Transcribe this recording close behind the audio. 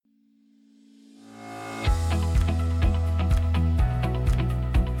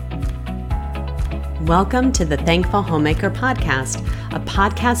Welcome to the Thankful Homemaker Podcast, a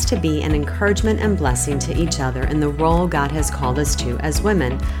podcast to be an encouragement and blessing to each other in the role God has called us to as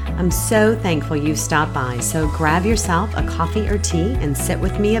women. I'm so thankful you stopped by, so grab yourself a coffee or tea and sit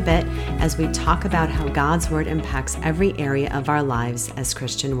with me a bit as we talk about how God's Word impacts every area of our lives as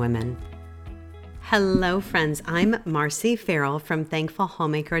Christian women. Hello, friends. I'm Marcy Farrell from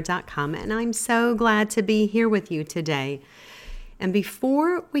ThankfulHomemaker.com, and I'm so glad to be here with you today. And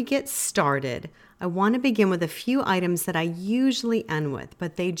before we get started, I want to begin with a few items that I usually end with,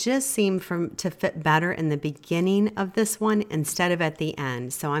 but they just seem to fit better in the beginning of this one instead of at the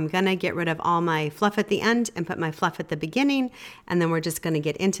end. So I'm going to get rid of all my fluff at the end and put my fluff at the beginning, and then we're just going to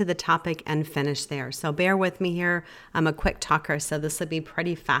get into the topic and finish there. So bear with me here. I'm a quick talker, so this will be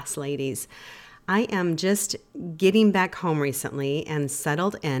pretty fast, ladies. I am just getting back home recently and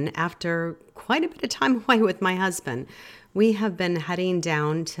settled in after quite a bit of time away with my husband. We have been heading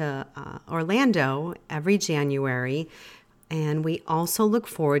down to Orlando every January, and we also look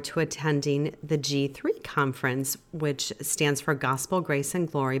forward to attending the G3 conference, which stands for Gospel, Grace, and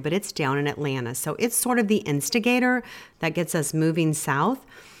Glory, but it's down in Atlanta. So it's sort of the instigator that gets us moving south.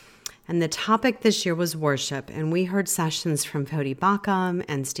 And the topic this year was worship, and we heard sessions from Cody Bauckham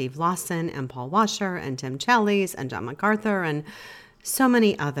and Steve Lawson and Paul Washer and Tim Challies and John MacArthur and so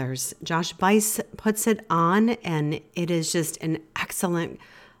many others. Josh Buice puts it on, and it is just an excellent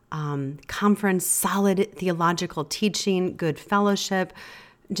conference, solid theological teaching, good fellowship.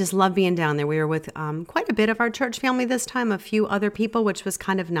 Just love being down there. We were with quite a bit of our church family this time, a few other people, which was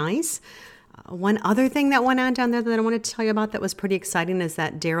kind of nice. One other thing that went on down there that I wanted to tell you about that was pretty exciting is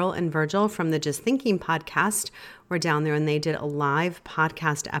that Daryl and Virgil from the Just Thinking podcast were down there, and they did a live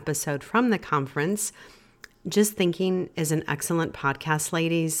podcast episode from the conference. Just Thinking is an excellent podcast,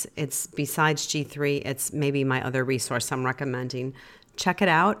 ladies. It's besides G3, it's maybe my other resource I'm recommending. Check it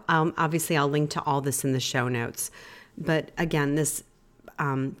out. Obviously, I'll link to all this in the show notes. But again, this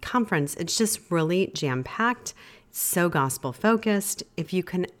conference, it's just really jam-packed. It's so gospel-focused. If you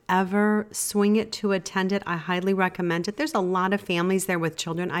can ever swing it to attend it, I highly recommend it. There's a lot of families there with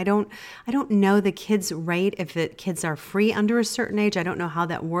children. I don't know the kids' rate, if the kids are free under a certain age. I don't know how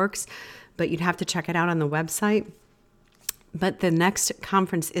that works, but you'd have to check it out on the website. But the next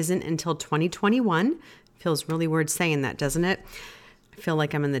conference isn't until 2021. Feels really weird saying that, doesn't it? I feel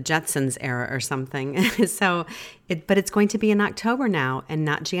like I'm in the Jetsons era or something. But it's going to be in October now and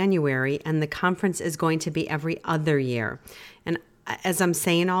not January, and the conference is going to be every other year. And as I'm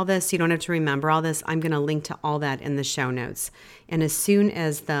saying all this, you don't have to remember all this. I'm going to link to all that in the show notes. And as soon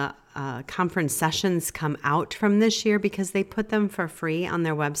as the conference sessions come out from this year, because they put them for free on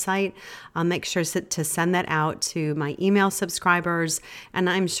their website, I'll make sure to send that out to my email subscribers, and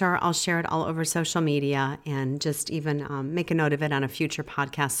I'm sure I'll share it all over social media and just even make a note of it on a future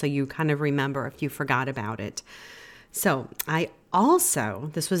podcast so you kind of remember if you forgot about it. So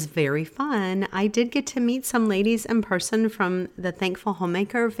this was very fun. I did get to meet some ladies in person from the Thankful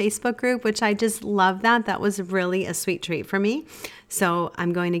Homemaker Facebook group, which I just love that. That was really a sweet treat for me. So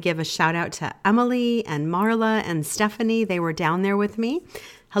I'm going to give a shout out to Emily and Marla and Stephanie. They were down there with me.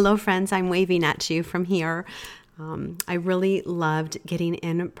 Hello, friends. I'm waving at you from here. I really loved getting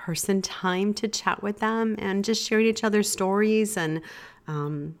in-person time to chat with them and just share each other's stories. And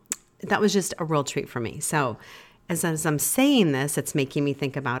that was just a real treat for me. So as I'm saying this, it's making me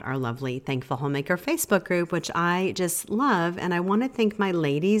think about our lovely Thankful Homemaker Facebook group, which I just love. And I want to thank my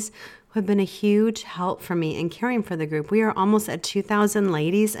ladies who have been a huge help for me in caring for the group. We are almost at 2,000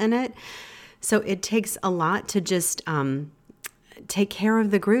 ladies in it. So it takes a lot to just take care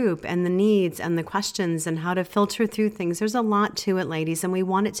of the group and the needs and the questions and how to filter through things. There's a lot to it, ladies, and we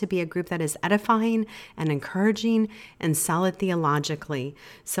want it to be a group that is edifying and encouraging and solid theologically.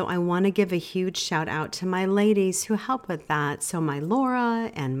 So I want to give a huge shout out to my ladies who help with that. So my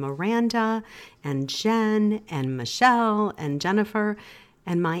Laura and Miranda and Jen and Michelle and Jennifer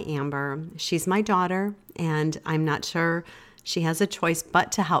and my Amber. She's my daughter, and I'm not sure she has a choice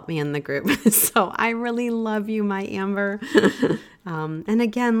but to help me in the group. So I really love you, my Amber. And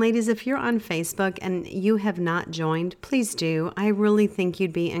again, ladies, if you're on Facebook and you have not joined, please do. I really think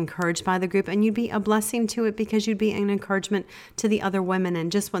you'd be encouraged by the group, and you'd be a blessing to it because you'd be an encouragement to the other women.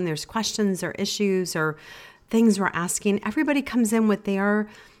 And just when there's questions or issues or things we're asking, everybody comes in with their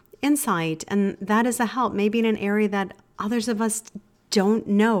insight, and that is a help, maybe in an area that others of us don't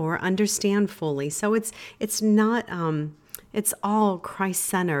know or understand fully. So it's not It's all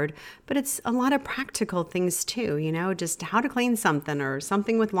Christ-centered, but it's a lot of practical things too, just how to clean something or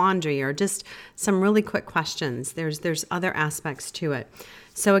something with laundry or just some really quick questions. There's other aspects to it.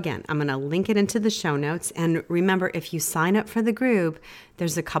 So again, I'm going to link it into the show notes. And remember, if you sign up for the group,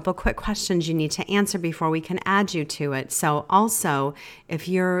 there's a couple quick questions you need to answer before we can add you to it. So also, if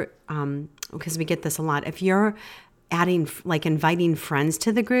you're, because we get this a lot, if you're inviting friends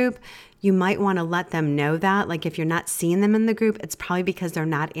to the group, you might want to let them know that. Like if you're not seeing them in the group, it's probably because they're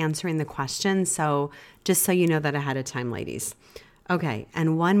not answering the questions. So just so you know that ahead of time, ladies. Okay,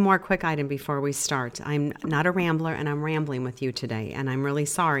 and one more quick item before we start. I'm not a rambler and I'm rambling with you today, and I'm really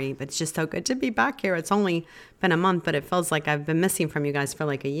sorry, but it's just so good to be back here. It's only been a month, but it feels like I've been missing from you guys for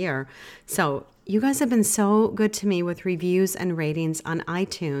like a year. So you guys have been so good to me with reviews and ratings on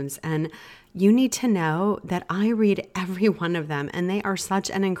iTunes, and you need to know that I read every one of them, and they are such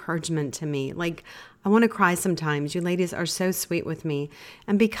an encouragement to me. Like, I want to cry sometimes. You ladies are so sweet with me.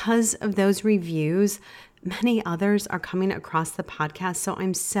 And because of those reviews, many others are coming across the podcast. So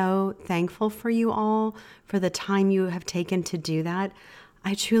I'm so thankful for you all, for the time you have taken to do that.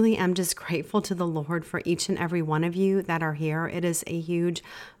 I truly am just grateful to the Lord for each and every one of you that are here. It is a huge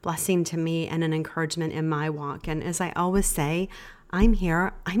blessing to me and an encouragement in my walk. And as I always say, I'm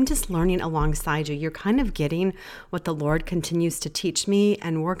here. I'm just learning alongside you. You're kind of getting what the Lord continues to teach me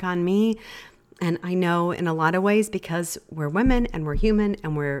and work on me. And I know in a lot of ways, because we're women and we're human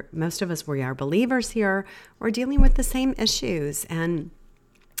and most of us, we are believers here, we're dealing with the same issues. And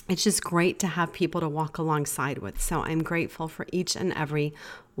it's just great to have people to walk alongside with. So I'm grateful for each and every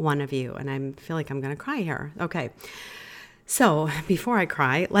one of you. And I feel like I'm going to cry here. Okay. So before I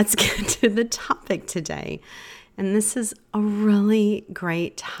cry, let's get to the topic today. And this is a really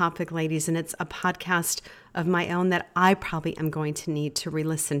great topic, ladies, and it's a podcast of my own that I probably am going to need to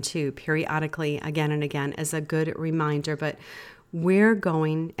re-listen to periodically again and again as a good reminder. But we're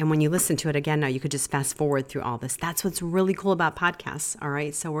going, and when you listen to it again now, you could just fast forward through all this. That's what's really cool about podcasts, all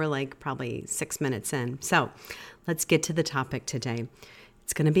right? So we're like probably 6 minutes in. So let's get to the topic today.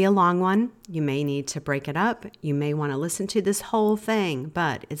 It's going to be a long one. You may need to break it up. You may want to listen to this whole thing,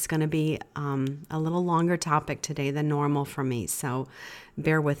 but it's going to be a little longer topic today than normal for me. So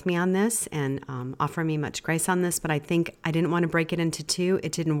bear with me on this and offer me much grace on this. But I think I didn't want to break it into two.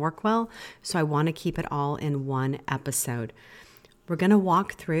 It didn't work well. So I want to keep it all in one episode. We're going to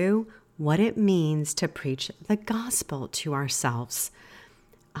walk through what it means to preach the gospel to ourselves.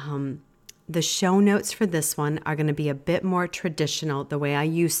 The show notes for this one are going to be a bit more traditional, the way I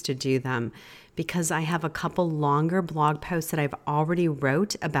used to do them, because I have a couple longer blog posts that I've already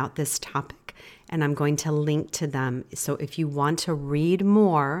wrote about this topic, and I'm going to link to them. So if you want to read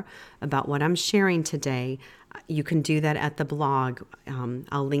more about what I'm sharing today, you can do that at the blog.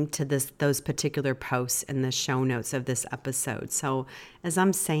 I'll link to those particular posts in the show notes of this episode. So as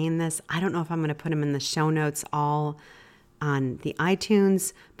I'm saying this, I don't know if I'm going to put them in the show notes all on the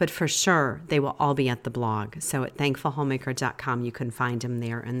iTunes, but for sure they will all be at the blog. So at thankfulhomemaker.com, you can find them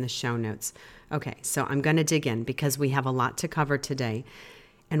there in the show notes. Okay, so I'm going to dig in because we have a lot to cover today.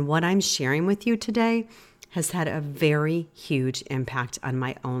 And what I'm sharing with you today has had a very huge impact on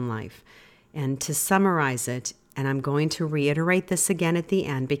my own life. And to summarize it, and I'm going to reiterate this again at the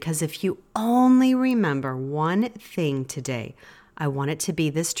end, because if you only remember one thing today, I want it to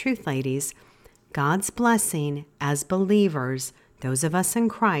be this truth, ladies. God's blessing as believers, those of us in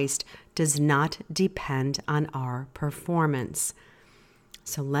Christ, does not depend on our performance.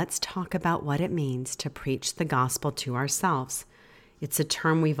 So let's talk about what it means to preach the gospel to ourselves. It's a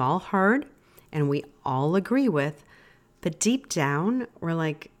term we've all heard and we all agree with, but deep down, we're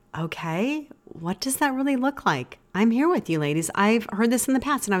like, okay, what does that really look like? I'm here with you, ladies. I've heard this in the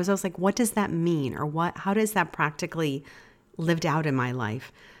past and I was always like, what does that mean? Or how does that practically lived out in my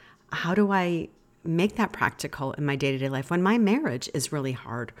life? How do I make that practical in my day-to-day life when my marriage is really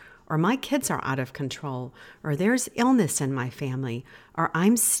hard, or my kids are out of control, or there's illness in my family, or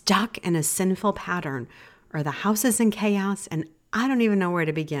I'm stuck in a sinful pattern, or the house is in chaos and I don't even know where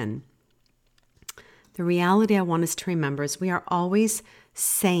to begin? The reality I want us to remember is we are always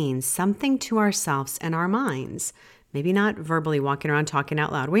saying something to ourselves in our minds. Maybe not verbally walking around talking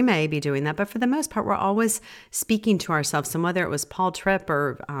out loud. We may be doing that, but for the most part, we're always speaking to ourselves. And whether it was Paul Tripp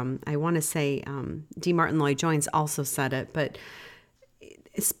or I want to say D. Martin Lloyd-Jones also said it, but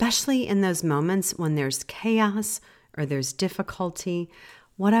especially in those moments when there's chaos or there's difficulty,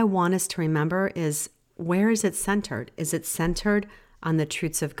 what I want us to remember is, where is it centered? Is it centered on the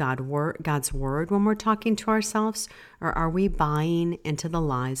truths of God's word when we're talking to ourselves, or are we buying into the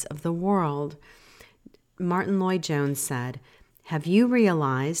lies of the world? Martin Lloyd-Jones said, "Have you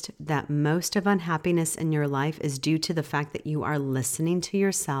realized that most of unhappiness in your life is due to the fact that you are listening to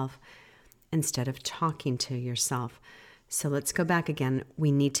yourself instead of talking to yourself?" So let's go back again.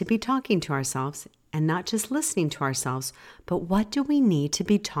 We need to be talking to ourselves. and not just listening to ourselves, but what do we need to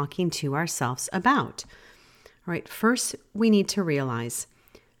be talking to ourselves about? All right, first, we need to realize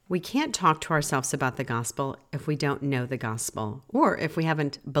we can't talk to ourselves about the gospel if we don't know the gospel or if we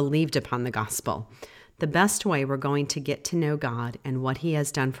haven't believed upon the gospel. The best way we're going to get to know God and what He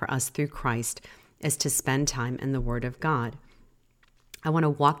has done for us through Christ is to spend time in the Word of God. I want to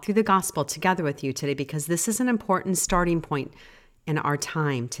walk through the gospel together with you today because this is an important starting point in our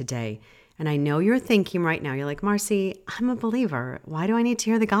time today. And I know you're thinking right now, you're like, Marcy, I'm a believer. Why do I need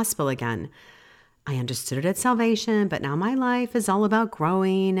to hear the gospel again? I understood it at salvation, but now my life is all about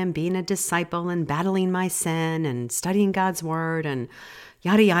growing and being a disciple and battling my sin and studying God's word and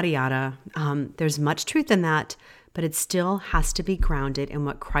yada, yada, yada. There's much truth in that, but it still has to be grounded in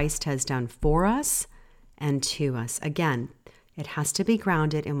what Christ has done for us and to us. Again, it has to be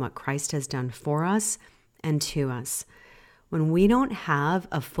grounded in what Christ has done for us and to us. When we don't have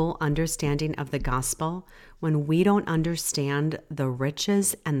a full understanding of the gospel, when we don't understand the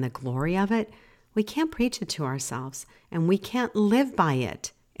riches and the glory of it, we can't preach it to ourselves, and we can't live by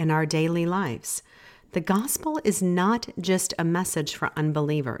it in our daily lives. The gospel is not just a message for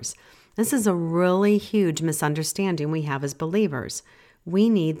unbelievers. This is a really huge misunderstanding we have as believers. We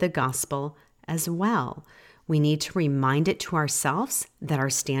need the gospel as well. We need to remind it to ourselves that our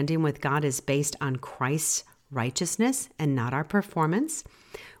standing with God is based on Christ's righteousness and not our performance.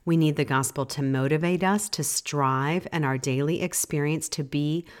 We need the gospel to motivate us to strive in our daily experience to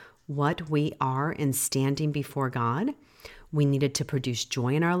be what we are in standing before God. We need it to produce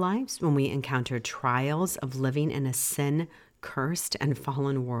joy in our lives when we encounter trials of living in a sin-cursed and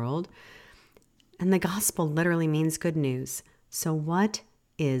fallen world. And the gospel literally means good news. So what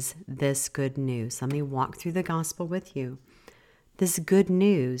is this good news? Let me walk through the gospel with you. This good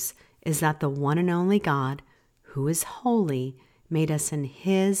news is that the one and only God, who is holy, made us in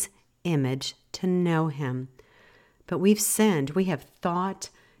His image to know Him. But we've sinned. We have thought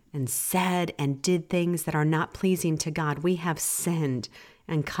and said and did things that are not pleasing to God. We have sinned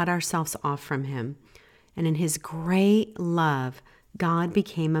and cut ourselves off from Him. And in His great love, God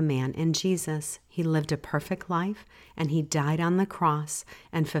became a man in Jesus. He lived a perfect life, and He died on the cross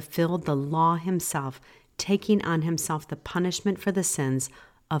and fulfilled the law Himself, taking on Himself the punishment for the sins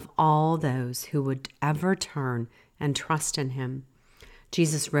of all those who would ever turn and trust in Him.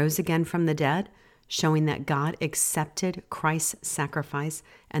 Jesus rose again from the dead, showing that God accepted Christ's sacrifice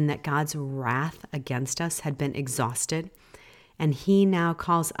and that God's wrath against us had been exhausted. And He now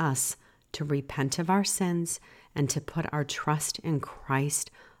calls us to repent of our sins and to put our trust in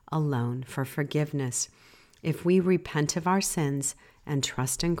Christ alone for forgiveness. If we repent of our sins and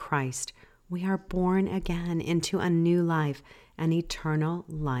trust in Christ, we are born again into a new life, an eternal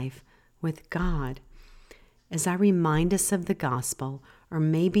life with God. As I remind us of the gospel, or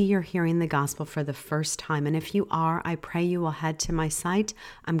maybe you're hearing the gospel for the first time, and if you are, I pray you will head to my site.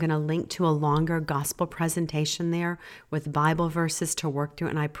 I'm going to link to a longer gospel presentation there with Bible verses to work through,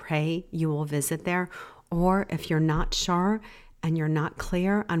 and I pray you will visit there. Or if you're not sure and you're not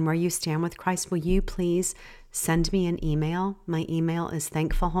clear on where you stand with Christ, will you please send me an email? My email is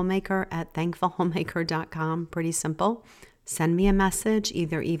thankfulhomemaker@thankfulhomemaker.com. Pretty simple. Send me a message,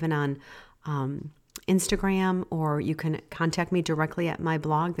 either even on Instagram, or you can contact me directly at my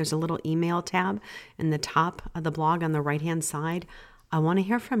blog. There's a little email tab in the top of the blog on the right-hand side. I want to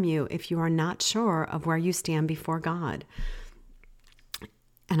hear from you if you are not sure of where you stand before God.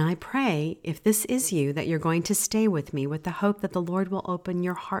 And I pray, if this is you, that you're going to stay with me with the hope that the Lord will open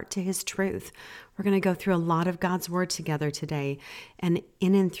your heart to His truth. We're going to go through a lot of God's Word together today, and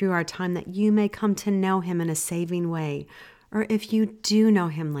in and through our time that you may come to know Him in a saving way. Or if you do know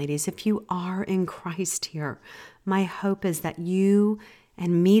Him, ladies, if you are in Christ here, my hope is that you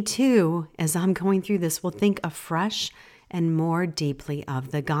and me too, as I'm going through this, will think afresh and more deeply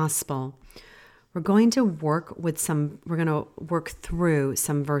of the gospel. We're going to work through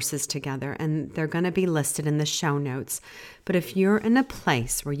some verses together, and they're going to be listed in the show notes. But if you're in a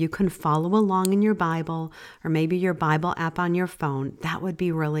place where you can follow along in your Bible, or maybe your Bible app on your phone, that would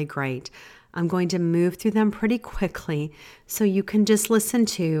be really great. I'm going to move through them pretty quickly so you can just listen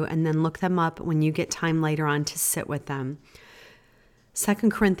to and then look them up when you get time later on to sit with them.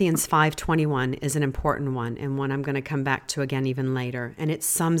 2 Corinthians 5:21 is an important one, and one I'm going to come back to again even later, and it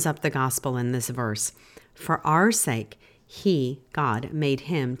sums up the gospel in this verse. For our sake, He, God, made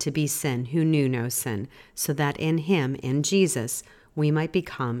Him to be sin who knew no sin, so that in Him, in Jesus, we might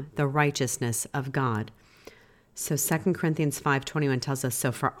become the righteousness of God. So 2 Corinthians 5:21 tells us,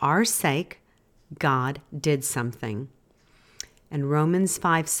 so for our sake, God did something. And Romans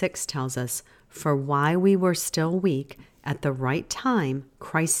 5:6 tells us, for while we were still weak, At the right time,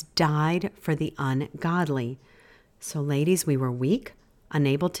 Christ died for the ungodly. So ladies, we were weak,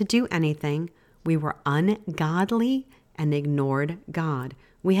 unable to do anything. We were ungodly and ignored God.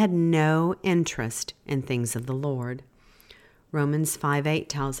 We had no interest in things of the Lord. Romans 5:8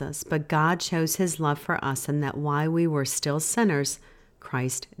 tells us, but God shows his love for us in that while we were still sinners,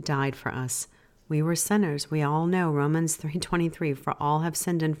 Christ died for us. We were sinners. We all know Romans 3:23, for all have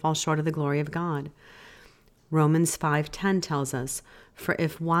sinned and fall short of the glory of God. Romans 5:10 tells us, for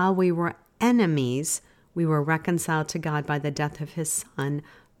if while we were enemies, we were reconciled to God by the death of his Son,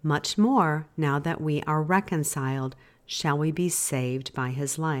 much more, now that we are reconciled, shall we be saved by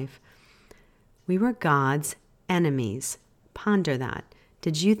his life. We were God's enemies. Ponder that.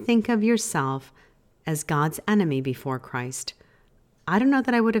 Did you think of yourself as God's enemy before Christ? I don't know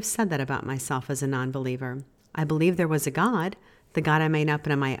that I would have said that about myself as a non-believer. I believe there was a God, the God I made up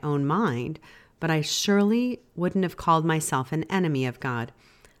in my own mind, but I surely wouldn't have called myself an enemy of God.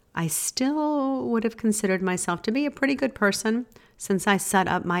 I still would have considered myself to be a pretty good person since I set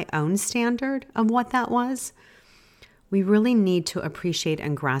up my own standard of what that was. We really need to appreciate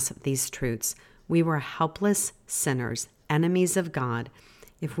and grasp these truths. We were helpless sinners, enemies of God.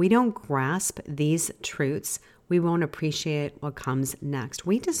 If we don't grasp these truths, we won't appreciate what comes next.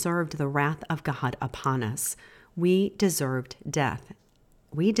 We deserved the wrath of God upon us. We deserved death.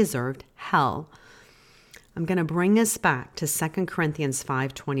 We deserved hell. I'm going to bring us back to 2 Corinthians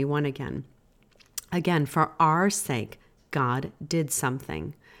 5:21 again. Again, for our sake, God did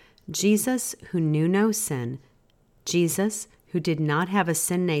something. Jesus, who knew no sin, Jesus, who did not have a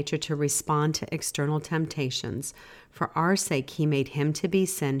sin nature to respond to external temptations, for our sake he made him to be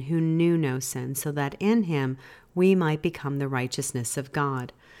sin who knew no sin, so that in him we might become the righteousness of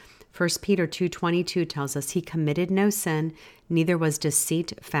God. 1 Peter 2:22 tells us he committed no sin, neither was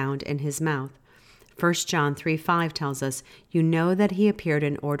deceit found in his mouth. 1 John 3:5 tells us, you know that he appeared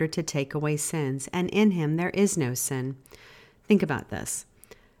in order to take away sins, and in him there is no sin. Think about this.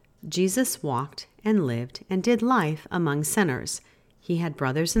 Jesus walked and lived and did life among sinners. He had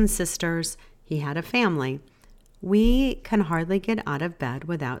brothers and sisters. He had a family. We can hardly get out of bed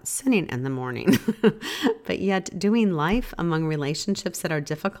without sinning in the morning. But yet doing life among relationships that are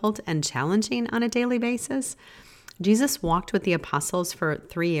difficult and challenging on a daily basis. Jesus walked with the apostles for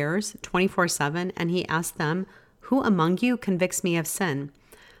 3 years, 24/7, and he asked them, who among you convicts me of sin?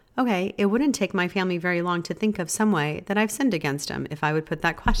 Okay, it wouldn't take my family very long to think of some way that I've sinned against him if I would put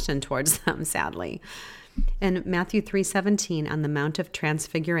that question towards them, sadly. In Matthew 3:17, on the Mount of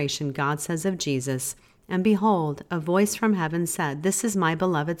Transfiguration, God says of Jesus, and behold, a voice from heaven said, this is my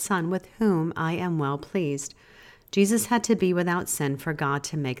beloved Son, with whom I am well pleased. Jesus had to be without sin for God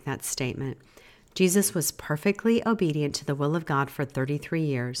to make that statement. Jesus was perfectly obedient to the will of God for 33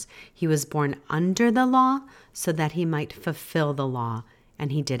 years. He was born under the law so that he might fulfill the law,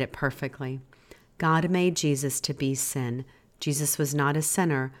 and he did it perfectly. God made Jesus to be sin. Jesus was not a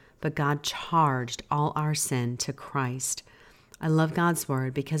sinner, but God charged all our sin to Christ. I love God's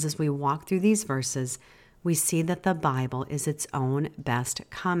word because as we walk through these verses, we see that the Bible is its own best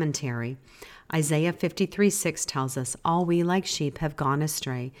commentary. Isaiah 53:6 tells us, all we like sheep have gone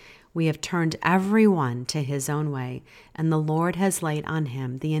astray. We have turned every one to his own way, and the Lord has laid on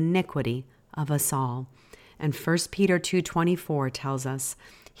him the iniquity of us all. And 1 Peter 2:24 tells us,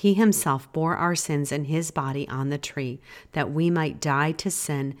 he himself bore our sins in his body on the tree, that we might die to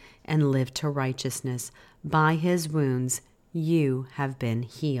sin and live to righteousness. By his wounds you have been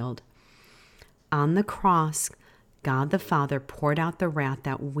healed. On the cross, God the Father poured out the wrath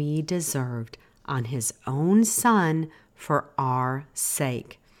that we deserved on his own Son for our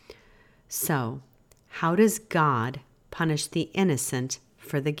sake. So, how does God punish the innocent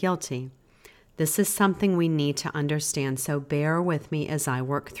for the guilty? This is something we need to understand, so bear with me as I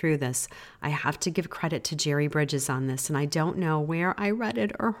work through this. I have to give credit to Jerry Bridges on this, and I don't know where I read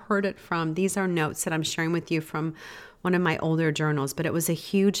it or heard it from. These are notes that I'm sharing with you from one of my older journals, but it was a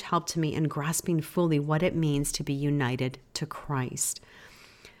huge help to me in grasping fully what it means to be united to Christ.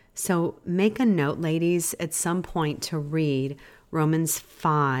 So make a note, ladies, at some point to read Romans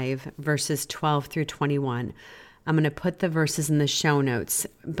 5, verses 12 through 21. I'm going to put the verses in the show notes,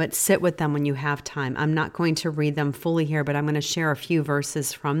 but sit with them when you have time. I'm not going to read them fully here, but I'm going to share a few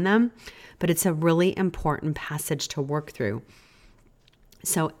verses from them. But it's a really important passage to work through.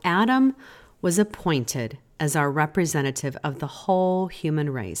 So Adam was appointed as our representative of the whole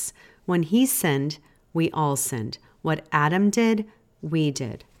human race. When he sinned, we all sinned. What Adam did, we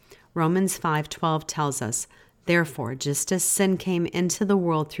did. Romans 5:12 tells us, therefore, just as sin came into the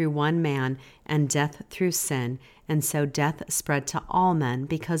world through one man, and death through sin, and so death spread to all men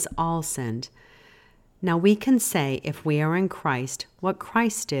because all sinned. Now we can say, if we are in Christ, what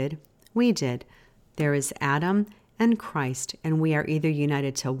Christ did, we did. There is Adam and Christ, and we are either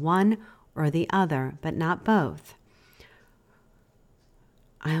united to one or the other, but not both.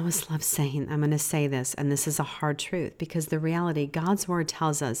 I always love saying, I'm going to say this, and this is a hard truth, because the reality, God's word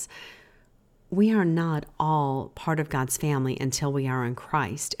tells us we are not all part of God's family until we are in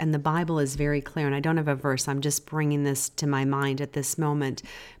Christ. And the Bible is very clear, and I don't have a verse, I'm just bringing this to my mind at this moment,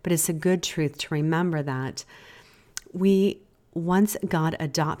 but it's a good truth to remember that once God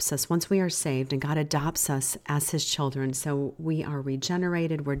adopts us, once we are saved and God adopts us as his children, so we are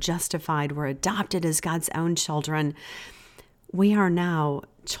regenerated, we're justified, we're adopted as God's own children, we are now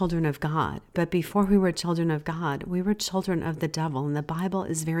children of God. But before we were children of God, we were children of the devil. And the Bible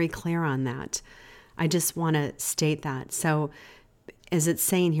is very clear on that. I just want to state that. So as it's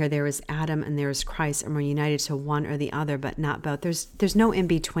saying here, there is Adam and there is Christ, and we're united to one or the other, but not both. There's no in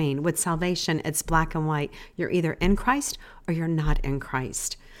between. With salvation, it's black and white. You're either in Christ or you're not in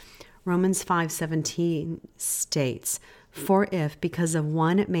Christ. Romans 5:17 states, "For if, because of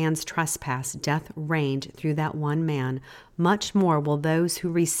one man's trespass, death reigned through that one man, much more will those who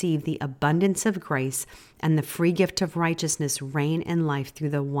receive the abundance of grace and the free gift of righteousness reign in life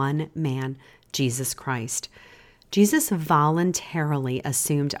through the one man, Jesus Christ." Jesus voluntarily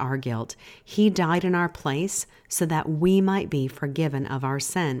assumed our guilt. He died in our place so that we might be forgiven of our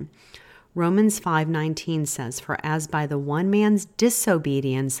sin. Romans 5:19 says, "For as by the one man's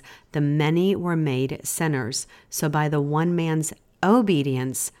disobedience the many were made sinners, so by the one man's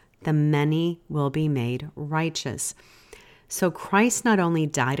obedience the many will be made righteous." So Christ not only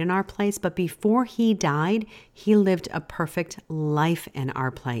died in our place, but before he died, he lived a perfect life in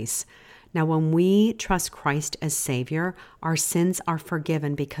our place. Now, when we trust Christ as Savior, our sins are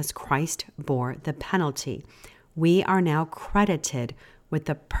forgiven because Christ bore the penalty. We are now credited with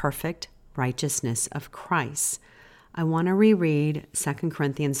the perfect righteousness of Christ. I want to reread 2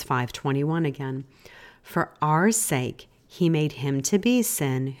 Corinthians 5:21 again. "For our sake he made him to be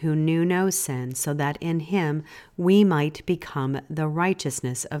sin who knew no sin, so that in him we might become the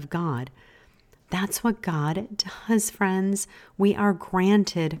righteousness of God." That's what God does, friends. We are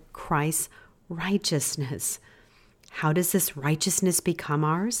granted Christ's righteousness. How does this righteousness become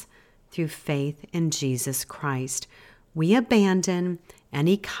ours? Through faith in Jesus Christ. We abandon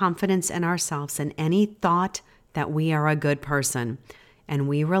any confidence in ourselves and any thought that we are a good person, and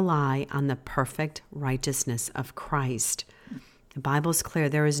we rely on the perfect righteousness of Christ. The Bible's clear.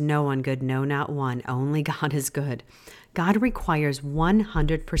 There is no one good, no, not one. Only God is good. God requires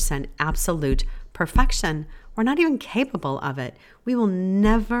 100% absolute perfection. We're not even capable of it. We will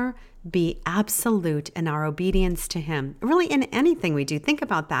never be absolute in our obedience to him. Really, in anything we do, think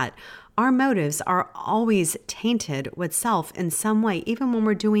about that. Our motives are always tainted with self in some way, even when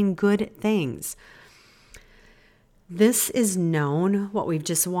we're doing good things. This is known, what we've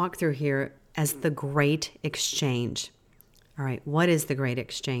just walked through here, as the Great Exchange. All right, what is the Great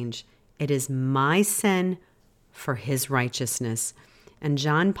Exchange? It is my sin for his righteousness. And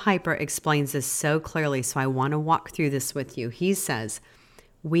John Piper explains this so clearly, so I want to walk through this with you. He says,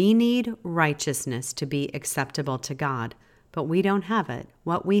 we need righteousness to be acceptable to God, but we don't have it.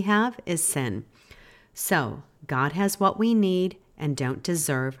 What we have is sin. So God has what we need and don't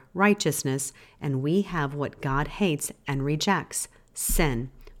deserve, righteousness, and we have what God hates and rejects, sin.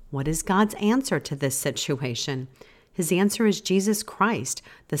 What is God's answer to this situation? His answer is Jesus Christ,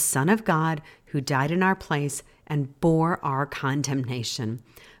 the Son of God, who died in our place and bore our condemnation.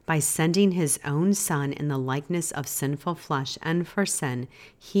 By sending his own Son in the likeness of sinful flesh and for sin,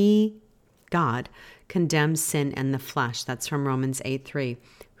 he, God, condemns sin in the flesh. That's from Romans 8:3.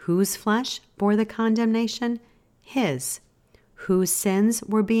 Whose flesh bore the condemnation? His. Whose sins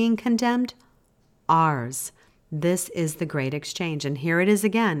were being condemned? Ours. This is the Great Exchange. And here it is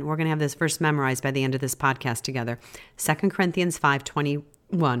again. We're going to have this verse memorized by the end of this podcast together. 2 Corinthians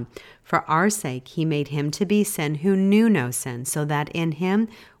 5:21. For our sake he made him to be sin who knew no sin, so that in him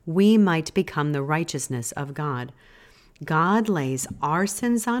we might become the righteousness of God. God lays our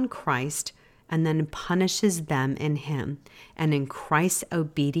sins on Christ and then punishes them in him. And in Christ's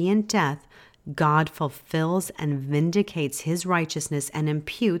obedient death, God fulfills and vindicates his righteousness and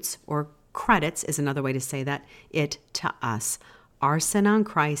imputes, or credits is another way to say that, it to us. Our sin on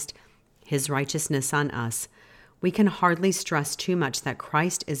Christ, his righteousness on us. We can hardly stress too much that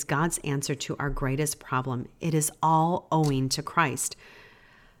Christ is God's answer to our greatest problem. It is all owing to Christ.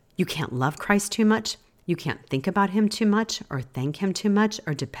 You can't love Christ too much. You can't think about him too much, or thank him too much,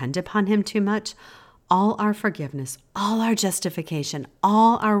 or depend upon him too much. All our forgiveness, all our justification,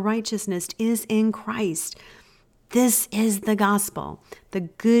 all our righteousness is in Christ. This is the gospel, the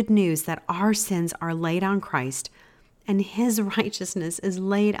good news that our sins are laid on Christ and his righteousness is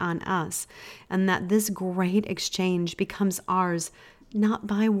laid on us, and that this great exchange becomes ours not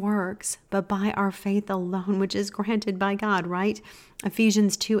by works, but by our faith alone, which is granted by God, right?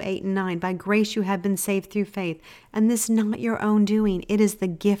 Ephesians 2:8-9, by grace you have been saved through faith, and this not your own doing. It is the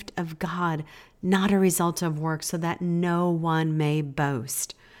gift of God, not a result of works, so that no one may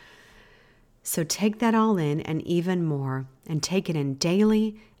boast. So take that all in and even more, and take it in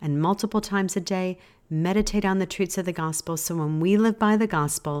daily and multiple times a day. Meditate on the truths of the gospel, so when we live by the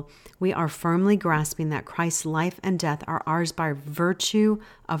gospel, we are firmly grasping that Christ's life and death are ours by virtue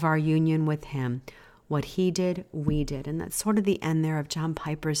of our union with him. What he did, we did. And that's sort of the end there of John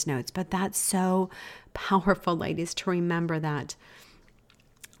Piper's notes. But that's so powerful, ladies, to remember that.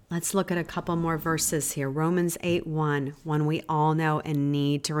 Let's look at a couple more verses here. Romans 8:1, one we all know and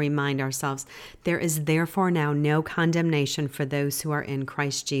need to remind ourselves. There is therefore now no condemnation for those who are in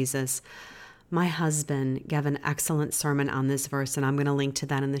Christ Jesus. My husband gave an excellent sermon on this verse, and I'm going to link to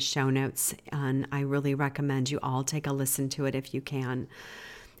that in the show notes. And I really recommend you all take a listen to it if you can.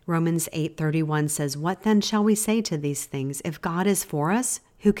 Romans 8:31 says, "What then shall we say to these things? If God is for us,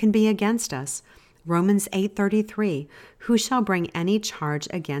 who can be against us?" Romans 8:33, "Who shall bring any charge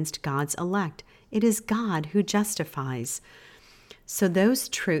against God's elect? It is God who justifies." So those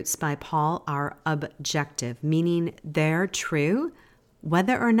truths by Paul are objective, meaning they're true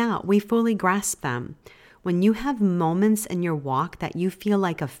whether or not we fully grasp them. When you have moments in your walk that you feel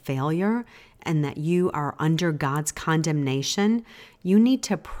like a failure and that you are under God's condemnation, you need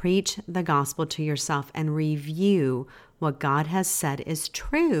to preach the gospel to yourself and review what God has said is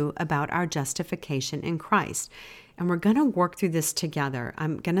true about our justification in Christ. And we're going to work through this together.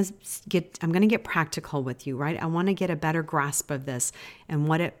 I'm going to get practical with you, right? I want to get a better grasp of this and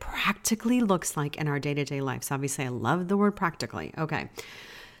what it practically looks like in our day-to-day lives. Obviously, I love the word practically. Okay.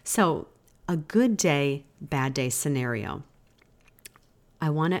 So, a good day, bad day scenario. I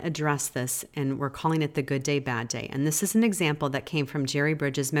want to address this, and we're calling it the good day, bad day. And this is an example that came from Jerry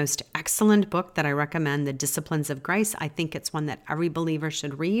Bridges' most excellent book that I recommend, The Disciplines of Grace. I think it's one that every believer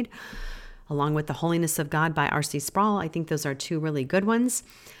should read, along with The Holiness of God by R.C. Sproul. I think those are two really good ones.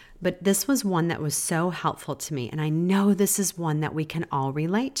 But this was one that was so helpful to me, and I know this is one that we can all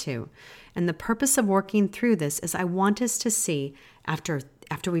relate to. And the purpose of working through this is I want us to see after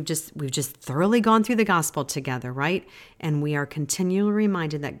we've just thoroughly gone through the gospel together, right? And we are continually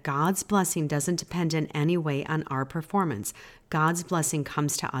reminded that God's blessing doesn't depend in any way on our performance. God's blessing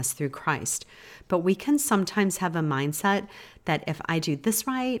comes to us through Christ. But we can sometimes have a mindset that if I do this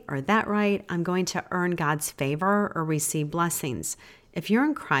right or that right, I'm going to earn God's favor or receive blessings. If you're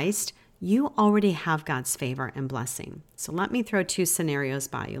in Christ, you already have God's favor and blessing. So let me throw two scenarios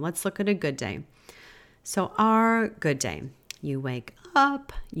by you. Let's look at a good day. So our good day, you wake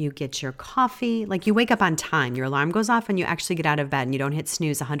up, you get your coffee, like you wake up on time, your alarm goes off and you actually get out of bed and you don't hit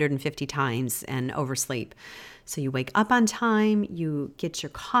snooze 150 times and oversleep. So you wake up on time, you get your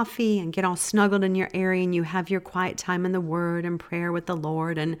coffee and get all snuggled in your area and you have your quiet time in the Word and prayer with the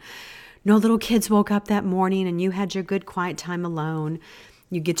Lord, and no little kids woke up that morning and you had your good quiet time alone.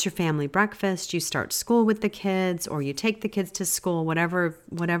 You get your family breakfast, you start school with the kids, or you take the kids to school, whatever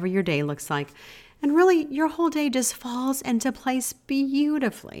your day looks like. And really, your whole day just falls into place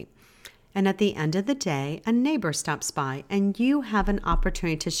beautifully. And at the end of the day, a neighbor stops by and you have an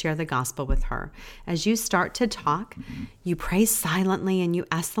opportunity to share the gospel with her. As you start to talk, you pray silently and you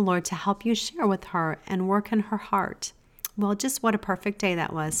ask the Lord to help you share with her and work in her heart. Well, just what a perfect day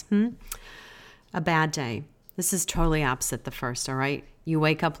that was. A bad day. This is totally opposite the first, all right? You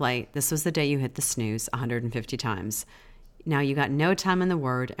wake up late. This was the day you hit the snooze 150 times. Now you got no time in the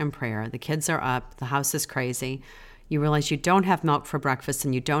Word and prayer. The kids are up. The house is crazy. You realize you don't have milk for breakfast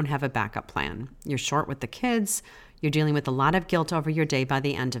and you don't have a backup plan. You're short with the kids. You're dealing with a lot of guilt over your day by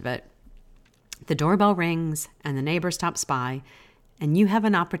the end of it. The doorbell rings and the neighbor stops by and you have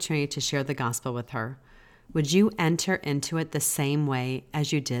an opportunity to share the gospel with her. Would you enter into it the same way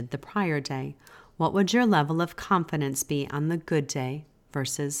as you did the prior day? What would your level of confidence be on the good day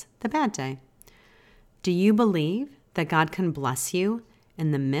versus the bad day? Do you believe that God can bless you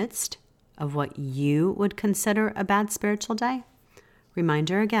in the midst of what you would consider a bad spiritual day?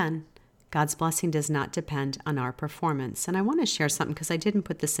 Reminder again, God's blessing does not depend on our performance. And I want to share something because I didn't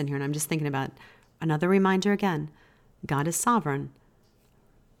put this in here and I'm just thinking about another reminder again. God is sovereign.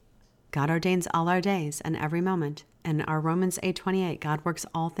 God ordains all our days and every moment. And our Romans 8:28, God works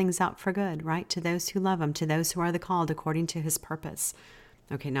all things out for good, right? To those who love him, to those who are the called according to his purpose.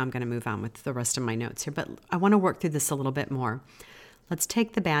 Okay, now I'm going to move on with the rest of my notes here, but I want to work through this a little bit more. Let's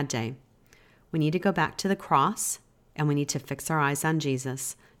take the bad day. We need to go back to the cross, and we need to fix our eyes on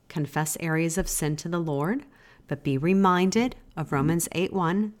Jesus, confess areas of sin to the Lord, but be reminded of Romans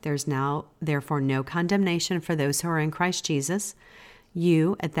 8:1. There's now, therefore, no condemnation for those who are in Christ Jesus.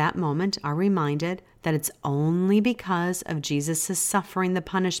 You, at that moment, are reminded that it's only because of Jesus' suffering the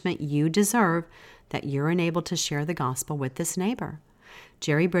punishment you deserve that you're enabled to share the gospel with this neighbor.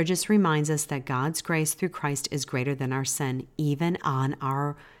 Jerry Bridges reminds us that God's grace through Christ is greater than our sin, even on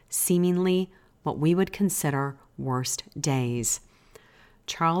our seemingly what we would consider worst days.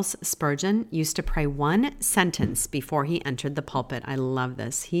 Charles Spurgeon used to pray one sentence before he entered the pulpit. I love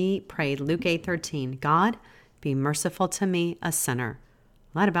this. He prayed Luke 8:13, God, be merciful to me, a sinner.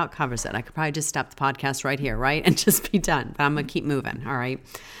 Well, that about covers it. I could probably just stop the podcast right here, right? And just be done. But I'm going to keep moving, all right?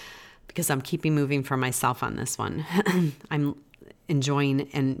 Because I'm keeping moving for myself on this one. I'm enjoying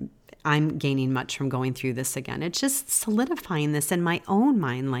and I'm gaining much from going through this again. It's just solidifying this in my own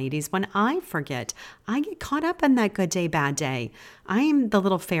mind, ladies. When I forget, I get caught up in that good day, bad day. I am the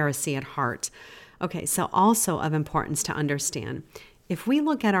little Pharisee at heart. Okay, so also of importance to understand, if we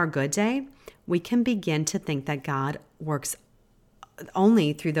look at our good day, we can begin to think that God works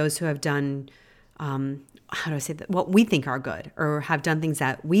only through those who have done, how do I say that? What we think are good, or have done things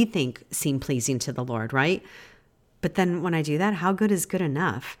that we think seem pleasing to the Lord, right? But then when I do that, how good is good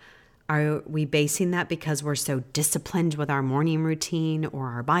enough? Are we basing that because we're so disciplined with our morning routine or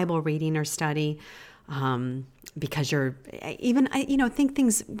our Bible reading or study? Because you're even, think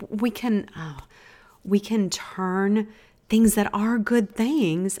things we can turn things that are good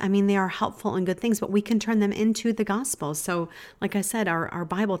things. I mean, they are helpful and good things, but we can turn them into the gospel. So like I said, our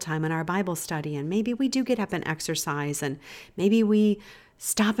Bible time and our Bible study, and maybe we do get up and exercise, and maybe we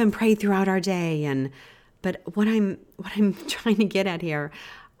stop and pray throughout our day. But what I'm trying to get at here,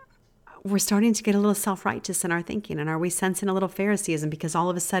 we're starting to get a little self-righteous in our thinking. And are we sensing a little Phariseeism because all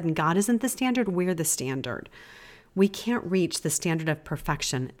of a sudden God isn't the standard, we're the standard? We can't reach the standard of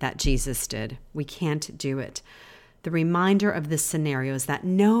perfection that Jesus did. We can't do it. The reminder of this scenario is that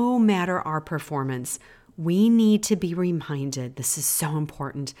no matter our performance, we need to be reminded, this is so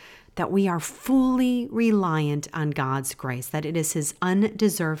important, that we are fully reliant on God's grace, that it is His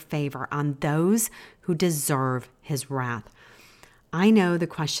undeserved favor on those who deserve His wrath. I know the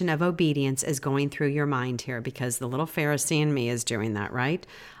question of obedience is going through your mind here because the little Pharisee in me is doing that, right?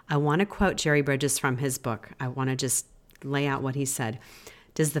 I want to quote Jerry Bridges from his book. I want to just lay out what he said.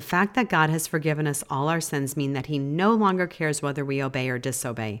 Does the fact that God has forgiven us all our sins mean that He no longer cares whether we obey or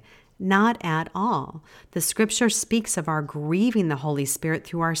disobey? Not at all. The scripture speaks of our grieving the Holy Spirit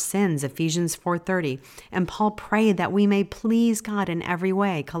through our sins, Ephesians 4:30. And Paul prayed that we may please God in every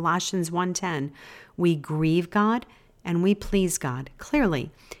way, Colossians 1:10. We grieve God and we please God.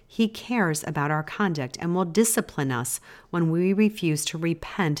 Clearly, He cares about our conduct and will discipline us when we refuse to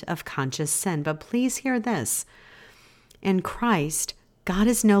repent of conscious sin. But please hear this. In Christ, God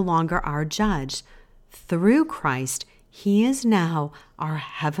is no longer our judge. Through Christ, He is now our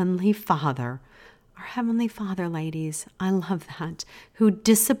Heavenly Father. Our Heavenly Father, ladies, I love that, who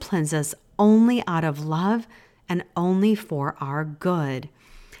disciplines us only out of love and only for our good.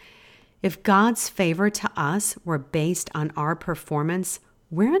 If God's favor to us were based on our performance,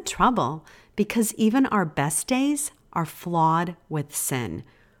 we're in trouble because even our best days are flawed with sin.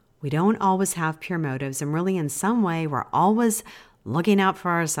 We don't always have pure motives, and really in some way we're always looking out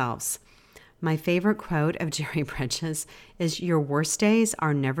for ourselves. My favorite quote of Jerry Bridges is, your worst days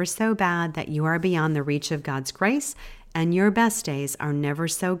are never so bad that you are beyond the reach of God's grace, and your best days are never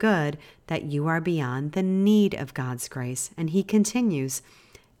so good that you are beyond the need of God's grace. And he continues,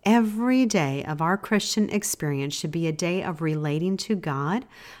 every day of our Christian experience should be a day of relating to God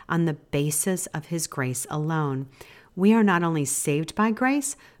on the basis of His grace alone. We are not only saved by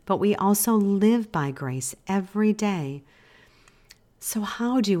grace, but we also live by grace every day. So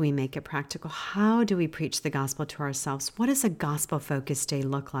how do we make it practical? How do we preach the gospel to ourselves? What does a gospel-focused day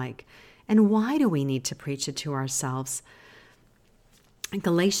look like? And why do we need to preach it to ourselves?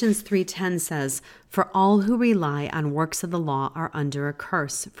 Galatians 3:10 says, for all who rely on works of the law are under a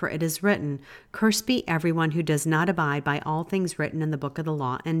curse, for it is written, cursed be everyone who does not abide by all things written in the book of the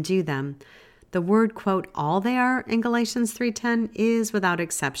law and do them. The word, quote, all there in Galatians 3:10 is without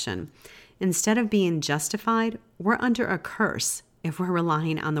exception. Instead of being justified, we're under a curse if we're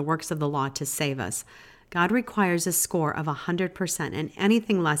relying on the works of the law to save us. God requires a score of 100%, and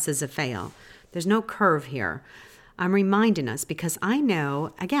anything less is a fail. There's no curve here. I'm reminding us because I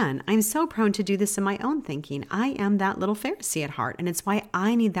know, again, I'm so prone to do this in my own thinking. I am that little Pharisee at heart, and it's why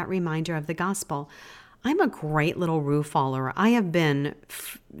I need that reminder of the gospel. I'm a great little roof follower. I have been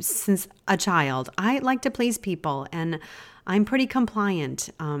since a child. I like to please people, and I'm pretty compliant,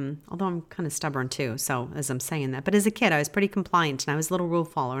 although I'm kind of stubborn too, so as I'm saying that. But as a kid, I was pretty compliant, and I was a little rule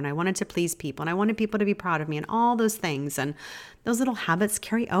follower, and I wanted to please people, and I wanted people to be proud of me, and all those things. And those little habits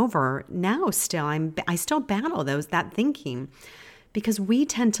carry over now still. I still battle that thinking, because we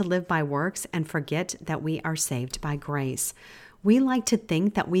tend to live by works and forget that we are saved by grace. We like to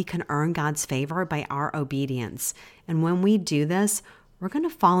think that we can earn God's favor by our obedience. And when we do this, we're going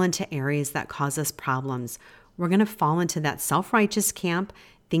to fall into areas that cause us problems. We're going to fall into that self-righteous camp,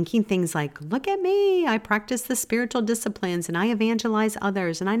 thinking things like, look at me, I practice the spiritual disciplines and I evangelize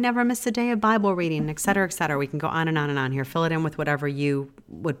others and I never miss a day of Bible reading, et cetera, et cetera. We can go on and on and on here. Fill it in with whatever you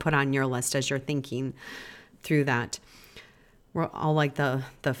would put on your list as you're thinking through that. We're all like the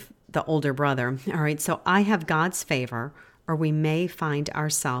older brother. All right, so I have God's favor, or we may find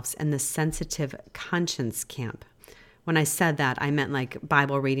ourselves in the sensitive conscience camp. When I said that, I meant like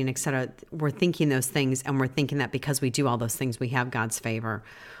Bible reading, etc. We're thinking those things, and we're thinking that because we do all those things, we have God's favor.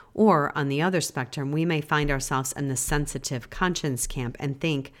 Or on the other spectrum, we may find ourselves in the sensitive conscience camp and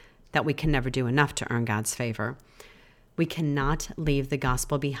think that we can never do enough to earn God's favor. We cannot leave the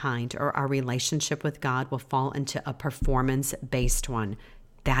gospel behind, or our relationship with God will fall into a performance-based one.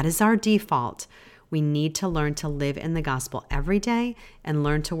 That is our default. We need to learn to live in the gospel every day and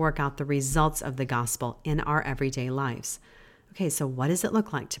learn to work out the results of the gospel in our everyday lives. Okay, so what does it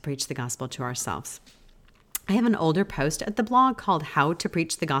look like to preach the gospel to ourselves? I have an older post at the blog called How to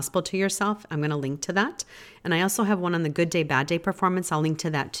Preach the Gospel to Yourself. I'm going to link to that. And I also have one on the Good Day, Bad Day performance. I'll link to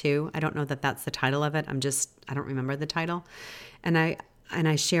that too. I don't know that that's the title of it. I don't remember the title. And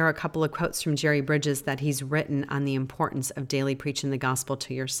I share a couple of quotes from Jerry Bridges that he's written on the importance of daily preaching the gospel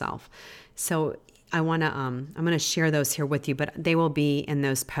to yourself. So I'm going to share those here with you, but they will be in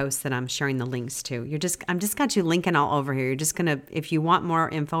those posts that I'm sharing the links to. I'm just got you linking all over here. You're just going to, if you want more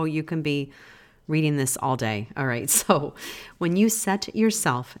info, you can be reading this all day. All right. So when you set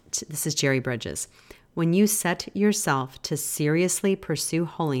yourself, this is Jerry Bridges, when you set yourself to seriously pursue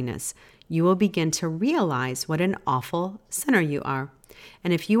holiness, you will begin to realize what an awful sinner you are.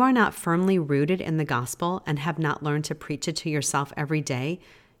 And if you are not firmly rooted in the gospel and have not learned to preach it to yourself every day,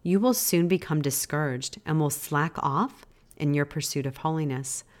 you will soon become discouraged and will slack off in your pursuit of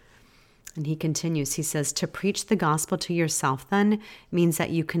holiness. And he continues, he says, to preach the gospel to yourself then means that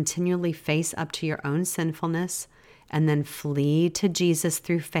you continually face up to your own sinfulness and then flee to Jesus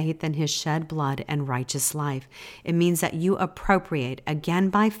through faith in his shed blood and righteous life. It means that you appropriate, again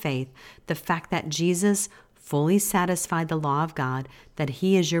by faith, the fact that Jesus fully satisfied the law of God, that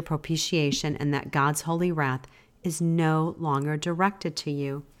he is your propitiation, and that God's holy wrath is no longer directed to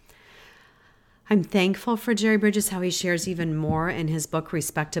you. I'm thankful for Jerry Bridges, how he shares even more in his book,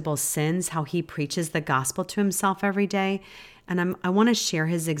 Respectable Sins, how he preaches the gospel to himself every day. And I want to share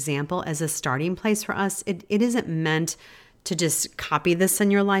his example as a starting place for us. It isn't meant to just copy this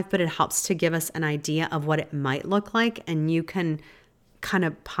in your life, but it helps to give us an idea of what it might look like. And you can kind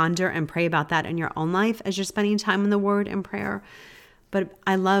of ponder and pray about that in your own life as you're spending time in the Word and prayer. But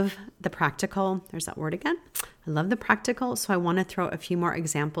I love the practical. There's that word again. I love the practical, so I want to throw a few more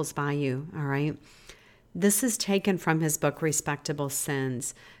examples by you, all right? This is taken from his book, Respectable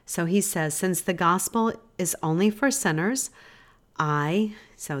Sins. So he says, since the gospel is only for sinners,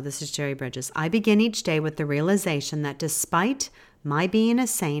 this is Jerry Bridges, I begin each day with the realization that despite my being a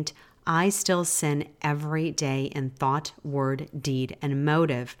saint, I still sin every day in thought, word, deed, and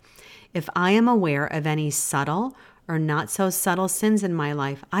motive. If I am aware of any subtle or not so subtle sins in my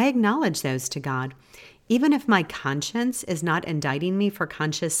life, I acknowledge those to God. Even if my conscience is not indicting me for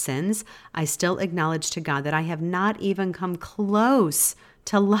conscious sins, I still acknowledge to God that I have not even come close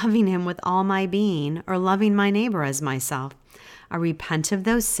to loving him with all my being or loving my neighbor as myself. I repent of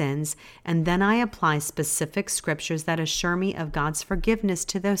those sins, and then I apply specific scriptures that assure me of God's forgiveness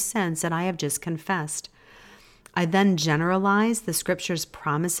to those sins that I have just confessed. I then generalize the scripture's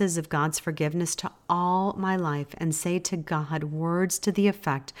promises of God's forgiveness to all my life and say to God words to the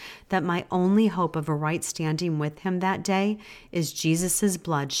effect that my only hope of a right standing with him that day is Jesus'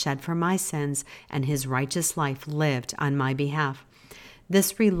 blood shed for my sins and his righteous life lived on my behalf.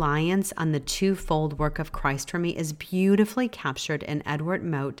 This reliance on the twofold work of Christ for me is beautifully captured in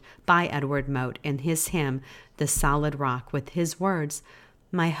by Edward Mote in his hymn, The Solid Rock, with his words,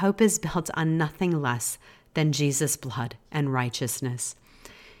 "My hope is built on nothing less than Jesus' blood and righteousness."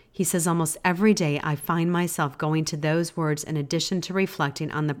 He says, almost every day I find myself going to those words in addition to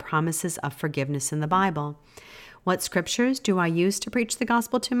reflecting on the promises of forgiveness in the Bible. What scriptures do I use to preach the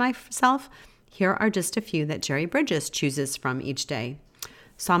gospel to myself? Here are just a few that Jerry Bridges chooses from each day.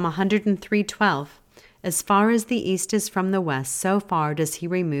 Psalm 103:12. As far as the east is from the west, so far does he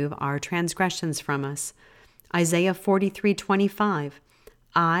remove our transgressions from us. Isaiah 43:25.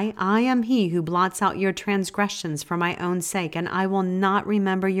 I am he who blots out your transgressions for my own sake, and I will not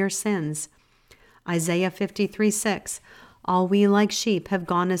remember your sins. Isaiah 53:6. All we like sheep have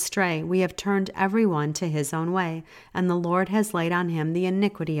gone astray. We have turned everyone to his own way, and the Lord has laid on him the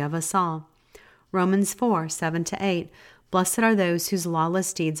iniquity of us all. Romans 4:7-8. Blessed are those whose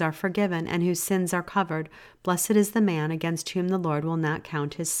lawless deeds are forgiven and whose sins are covered. Blessed is the man against whom the Lord will not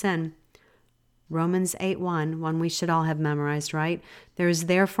count his sin. Romans 8:1, one we should all have memorized, right? There is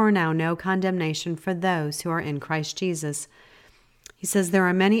therefore now no condemnation for those who are in Christ Jesus. He says there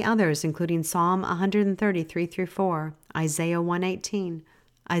are many others, including Psalm 133-4, Isaiah 1:18,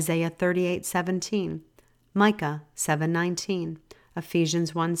 Isaiah 38:17, Micah 7:19,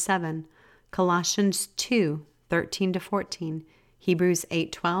 Ephesians 1:7, Colossians 2:13-14, Hebrews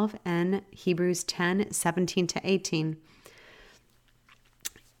 8:12, and Hebrews 10:17-18.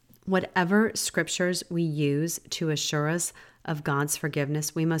 Whatever scriptures we use to assure us of God's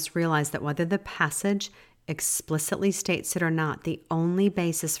forgiveness, we must realize that whether the passage explicitly states it or not, the only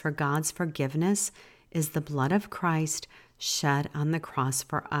basis for God's forgiveness is the blood of Christ shed on the cross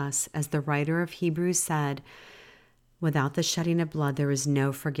for us. As the writer of Hebrews said, without the shedding of blood, there is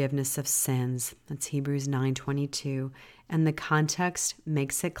no forgiveness of sins. That's Hebrews 9:22. And the context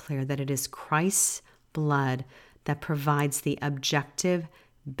makes it clear that it is Christ's blood that provides the objective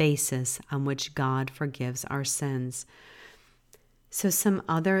basis on which God forgives our sins. So some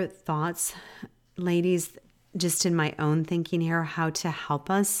other thoughts, ladies, just in my own thinking here, how to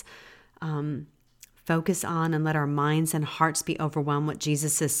help us focus on and let our minds and hearts be overwhelmed with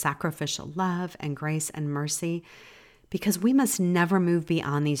Jesus' sacrificial love and grace and mercy, because we must never move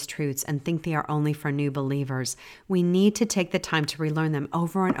beyond these truths and think they are only for new believers. We need to take the time to relearn them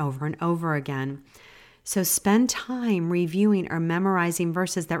over and over and over again. So spend time reviewing or memorizing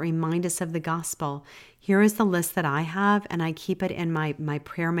verses that remind us of the gospel. Here is the list that I have, and I keep it in my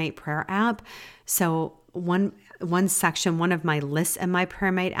PrayerMate prayer app. So one section, one of my lists in my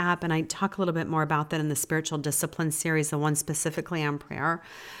PrayerMate app, and I talk a little bit more about that in the Spiritual Discipline series, the one specifically on prayer.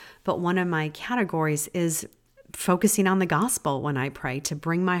 But one of my categories is focusing on the gospel when I pray, to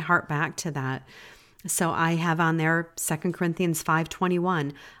bring my heart back to that. So I have on there 2 Corinthians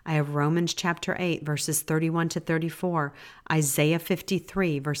 5:21. I have Romans chapter 8, verses 31-34, Isaiah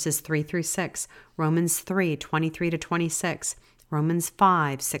 53, verses 3-6, Romans 3, 23-26, Romans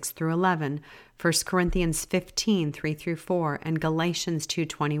 5, 6-11, 1 Corinthians 15, 3-4, and Galatians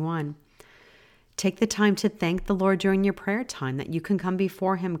 2:21. Take the time to thank the Lord during your prayer time, that you can come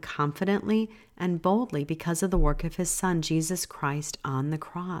before him confidently and boldly because of the work of his Son, Jesus Christ, on the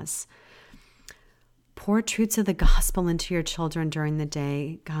cross. Pour truths of the gospel into your children during the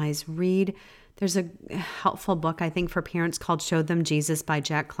day. Guys, read. There's a helpful book, I think, for parents called Show Them Jesus by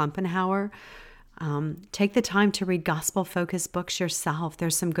Jack Klumpenhauer. Take the time to read gospel-focused books yourself.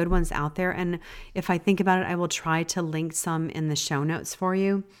 There's some good ones out there. And if I think about it, I will try to link some in the show notes for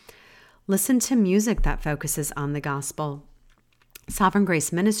you. Listen to music that focuses on the gospel. Sovereign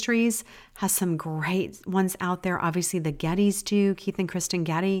Grace Ministries has some great ones out there. Obviously, the Gettys do, Keith and Kristen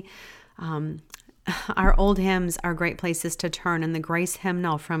Getty. Our old hymns are great places to turn, and the Grace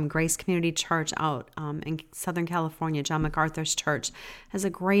Hymnal from Grace Community Church out in Southern California, John MacArthur's church, has a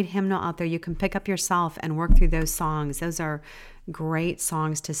great hymnal out there you can pick up yourself and work through those songs. Those are great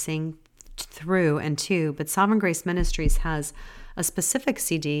songs to sing through and to. But Sovereign Grace Ministries has a specific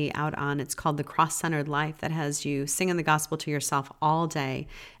CD out on, it's called The Cross-Centered Life, that has you singing the gospel to yourself all day.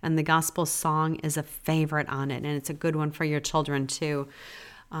 And the gospel song is a favorite on it, and it's a good one for your children too.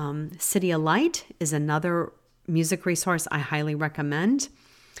 City of Light is another music resource I highly recommend.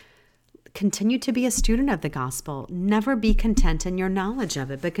 Continue to be a student of the gospel. Never be content in your knowledge of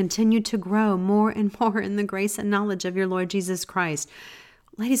it, but continue to grow more and more in the grace and knowledge of your Lord Jesus Christ.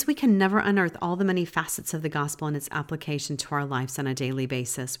 Ladies, we can never unearth all the many facets of the gospel and its application to our lives on a daily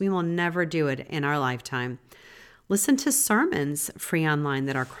basis. We will never do it in our lifetime. Listen to sermons free online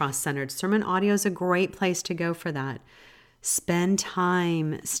that are cross-centered. Sermon audio is a great place to go for that. Spend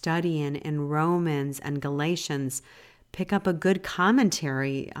time studying in Romans and Galatians. Pick up a good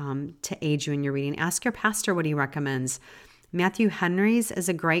commentary to aid you in your reading. Ask your pastor what he recommends. Matthew Henry's is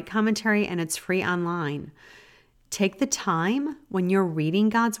a great commentary, and it's free online. Take the time when you're reading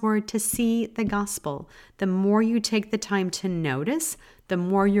God's word to see the gospel. The more you take the time to notice, the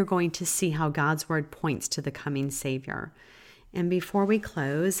more you're going to see how God's word points to the coming Savior. And before we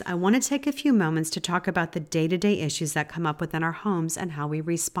close, I want to take a few moments to talk about the day-to-day issues that come up within our homes and how we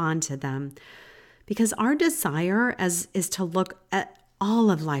respond to them. Because our desire is to look at all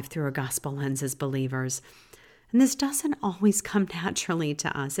of life through a gospel lens as believers. And this doesn't always come naturally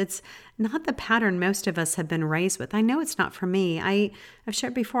to us. It's not the pattern most of us have been raised with. I know it's not for me. I've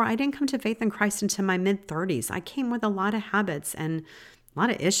shared before, I didn't come to faith in Christ until my mid-30s. I came with a lot of habits and a lot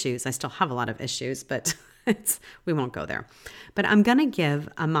of issues. I still have a lot of issues, but we won't go there. But I'm going to give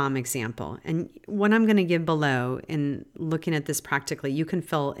a mom example. And what I'm going to give below in looking at this practically, you can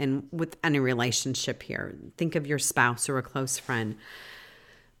fill in with any relationship here. Think of your spouse or a close friend.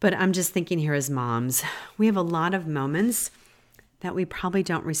 But I'm just thinking here as moms, we have a lot of moments that we probably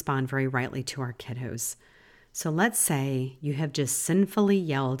don't respond very rightly to our kiddos. So let's say you have just sinfully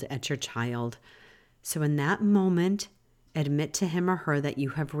yelled at your child. So in that moment, admit to him or her that you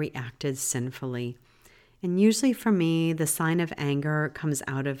have reacted sinfully. And usually for me, the sign of anger comes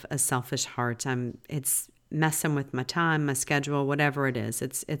out of a selfish heart. It's messing with my time, my schedule, whatever it is.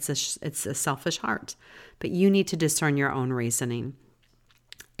 It's a selfish heart. But you need to discern your own reasoning.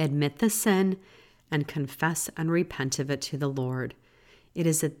 Admit the sin and confess and repent of it to the Lord. It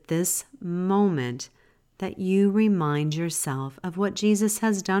is at this moment that you remind yourself of what Jesus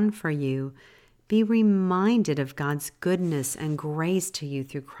has done for you. Be reminded of God's goodness and grace to you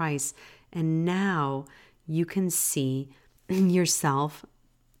through Christ. And now you can see yourself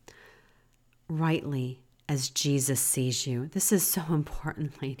rightly as Jesus sees you. This is so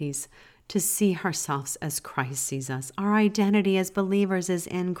important, ladies, to see ourselves as Christ sees us. Our identity as believers is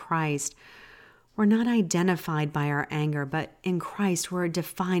in Christ. We're not identified by our anger, but in Christ, we're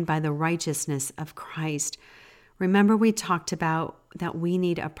defined by the righteousness of Christ. Remember, we talked about that we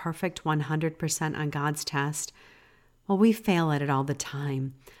need a perfect 100% on God's test? Well, we fail at it all the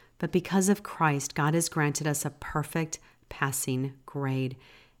time. But because of Christ, God has granted us a perfect passing grade.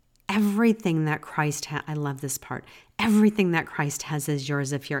 Everything that Christ has, I love this part, everything that Christ has is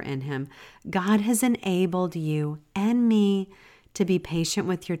yours if you're in him. God has enabled you and me to be patient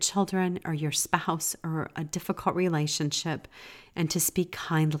with your children or your spouse or a difficult relationship and to speak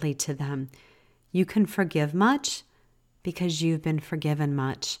kindly to them. You can forgive much because you've been forgiven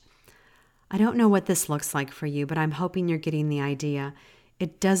much. I don't know what this looks like for you, but I'm hoping you're getting the idea.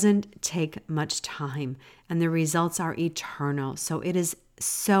 It doesn't take much time, and the results are eternal. So it is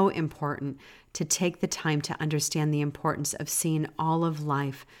so important to take the time to understand the importance of seeing all of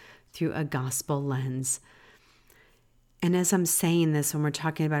life through a gospel lens. And as I'm saying this, when we're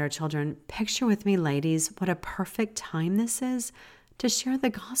talking about our children, picture with me, ladies, what a perfect time this is to share the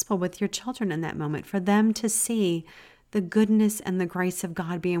gospel with your children in that moment, for them to see the goodness and the grace of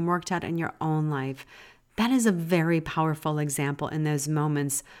God being worked out in your own life. That is a very powerful example in those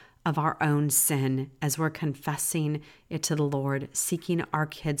moments of our own sin as we're confessing it to the Lord, seeking our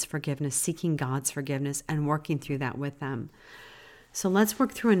kids' forgiveness, seeking God's forgiveness, and working through that with them. So let's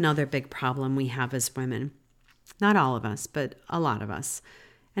work through another big problem we have as women. Not all of us, but a lot of us.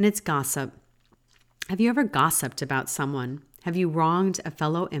 And it's gossip. Have you ever gossiped about someone? Have you wronged a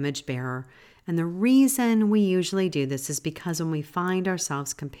fellow image bearer? And the reason we usually do this is because when we find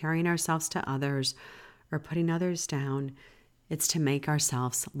ourselves comparing ourselves to others or putting others down, it's to make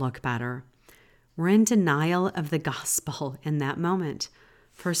ourselves look better. We're in denial of the gospel in that moment.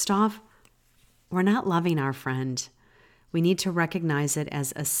 First off, we're not loving our friend. We need to recognize it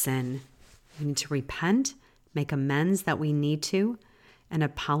as a sin. We need to repent, make amends that we need to, and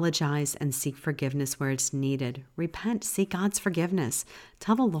apologize and seek forgiveness where it's needed. Repent, seek God's forgiveness.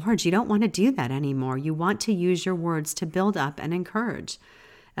 Tell the Lord you don't want to do that anymore. You want to use your words to build up and encourage.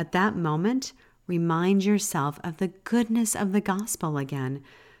 At that moment, remind yourself of the goodness of the gospel again.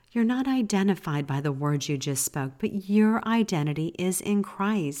 You're not identified by the words you just spoke, but your identity is in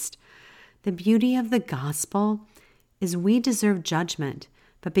Christ. The beauty of the gospel is we deserve judgment,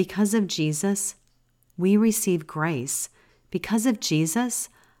 but because of Jesus, we receive grace. Because of Jesus,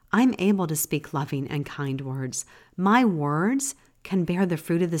 I'm able to speak loving and kind words. My words can bear the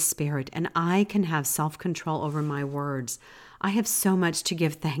fruit of the Spirit, and I can have self-control over my words. I have so much to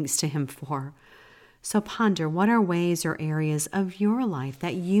give thanks to Him for. So ponder, what are ways or areas of your life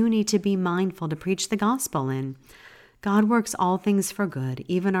that you need to be mindful to preach the gospel in? God works all things for good,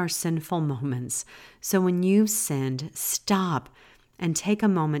 even our sinful moments. So when you've sinned, stop and take a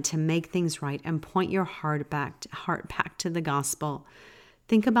moment to make things right and point your heart back to the gospel.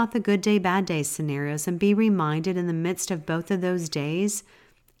 Think about the good day, bad day scenarios and be reminded in the midst of both of those days,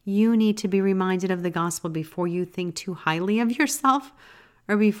 you need to be reminded of the gospel before you think too highly of yourself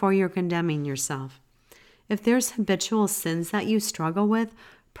or before you're condemning yourself. If there's habitual sins that you struggle with,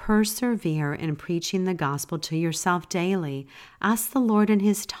 persevere in preaching the gospel to yourself daily. Ask the Lord in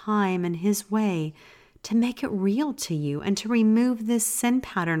His time and His way to make it real to you and to remove this sin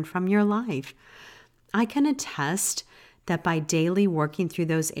pattern from your life. I can attest that by daily working through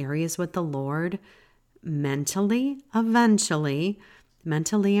those areas with the Lord, mentally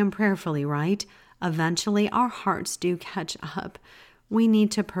and prayerfully, right? Eventually our hearts do catch up. We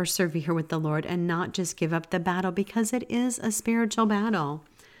need to persevere with the Lord and not just give up the battle, because it is a spiritual battle.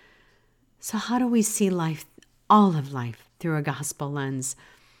 So how do we see life, all of life, through a gospel lens?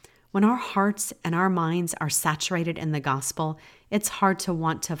 When our hearts and our minds are saturated in the gospel, it's hard to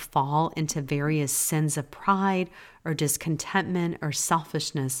want to fall into various sins of pride or discontentment or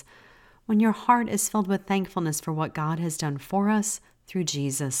selfishness. When your heart is filled with thankfulness for what God has done for us through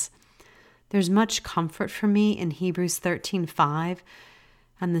Jesus. There's much comfort for me in Hebrews 13:5,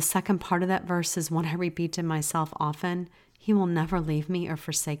 and the second part of that verse is one I repeat to myself often. He will never leave me or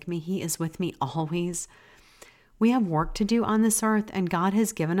forsake me. He is with me always. We have work to do on this earth, and God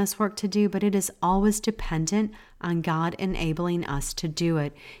has given us work to do, but it is always dependent on God enabling us to do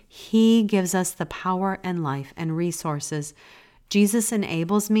it. He gives us the power and life and resources. Jesus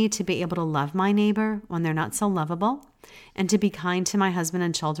enables me to be able to love my neighbor when they're not so lovable, and to be kind to my husband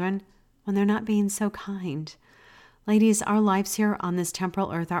and children when they're not being so kind. Ladies, our lives here on this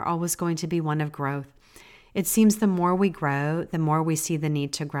temporal earth are always going to be one of growth. It seems the more we grow, the more we see the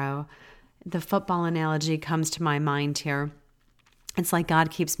need to grow. The football analogy comes to my mind here. It's like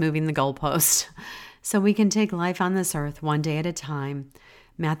God keeps moving the goalpost. So we can take life on this earth one day at a time.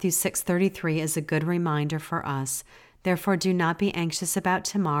 Matthew 6:33 is a good reminder for us. Therefore, do not be anxious about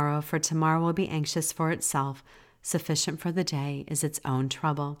tomorrow, for tomorrow will be anxious for itself. Sufficient for the day is its own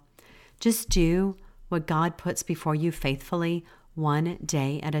trouble. Just do what God puts before you faithfully, one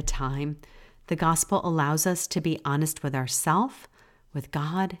day at a time. The gospel allows us to be honest with ourselves, with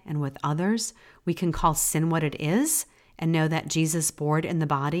God, and with others. We can call sin what it is and know that Jesus bore it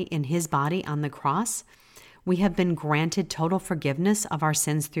in his body on the cross. We have been granted total forgiveness of our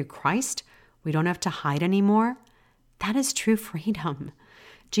sins through Christ. We don't have to hide anymore. That is true freedom.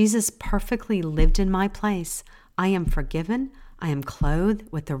 Jesus perfectly lived in my place. I am forgiven. I am clothed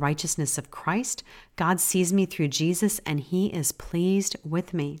with the righteousness of Christ. God sees me through Jesus, and he is pleased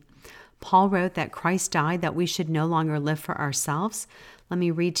with me. Paul wrote that Christ died that we should no longer live for ourselves. Let me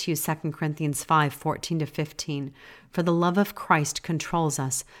read to you 2 Corinthians 5:14-15. For the love of Christ controls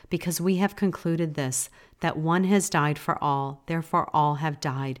us, because we have concluded this, that one has died for all, therefore all have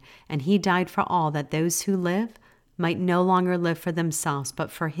died. And he died for all, that those who live might no longer live for themselves,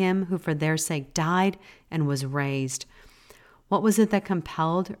 but for him who for their sake died and was raised. What was it that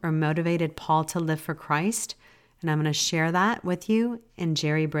compelled or motivated Paul to live for Christ? And I'm going to share that with you in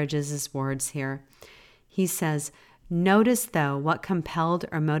Jerry Bridges' words here. He says, notice, though, what compelled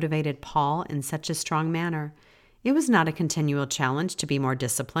or motivated Paul in such a strong manner. It was not a continual challenge to be more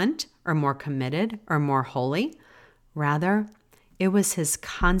disciplined or more committed or more holy. Rather, it was his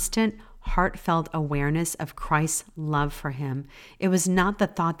constant, heartfelt awareness of Christ's love for him. It was not the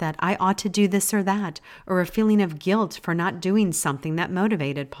thought that I ought to do this or that, or a feeling of guilt for not doing something that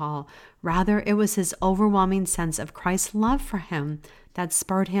motivated Paul. Rather, it was his overwhelming sense of Christ's love for him that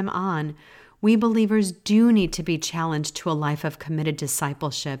spurred him on. We believers do need to be challenged to a life of committed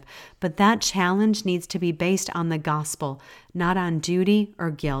discipleship, but that challenge needs to be based on the gospel, not on duty or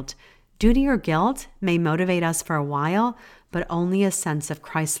guilt. Duty or guilt may motivate us for a while, but only a sense of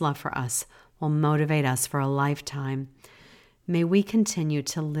Christ's love for us will motivate us for a lifetime. May we continue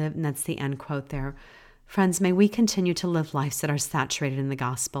to live, and that's the end quote there. Friends, may we continue to live lives that are saturated in the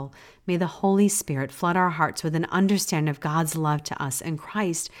gospel. May the Holy Spirit flood our hearts with an understanding of God's love to us in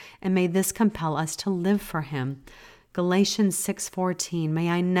Christ, and may this compel us to live for him. Galatians 6:14, may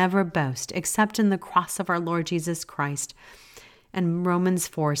I never boast except in the cross of our Lord Jesus Christ. And Romans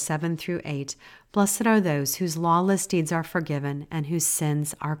 4:7-8, blessed are those whose lawless deeds are forgiven and whose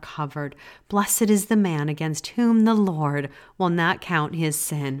sins are covered. Blessed is the man against whom the Lord will not count his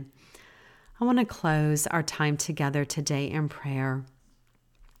sin. I want to close our time together today in prayer.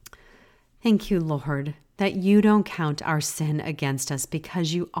 Thank you, Lord, that you don't count our sin against us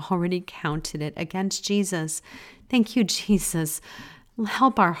because you already counted it against Jesus. Thank you, Jesus.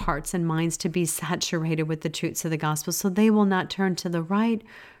 Help our hearts and minds to be saturated with the truths of the gospel so they will not turn to the right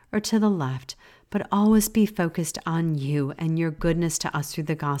or to the left, but always be focused on you and your goodness to us through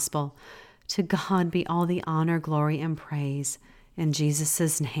the gospel. To God be all the honor, glory, and praise. In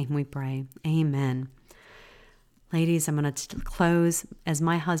Jesus' name we pray. Amen. Ladies, I'm going to close as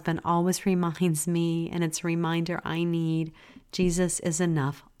my husband always reminds me, and it's a reminder I need. Jesus is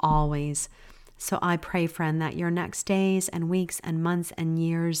enough always. So I pray, friend, that your next days and weeks and months and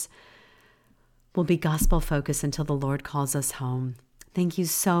years will be gospel focused until the Lord calls us home. Thank you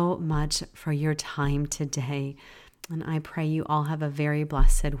so much for your time today. And I pray you all have a very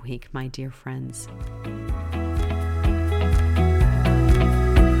blessed week, my dear friends.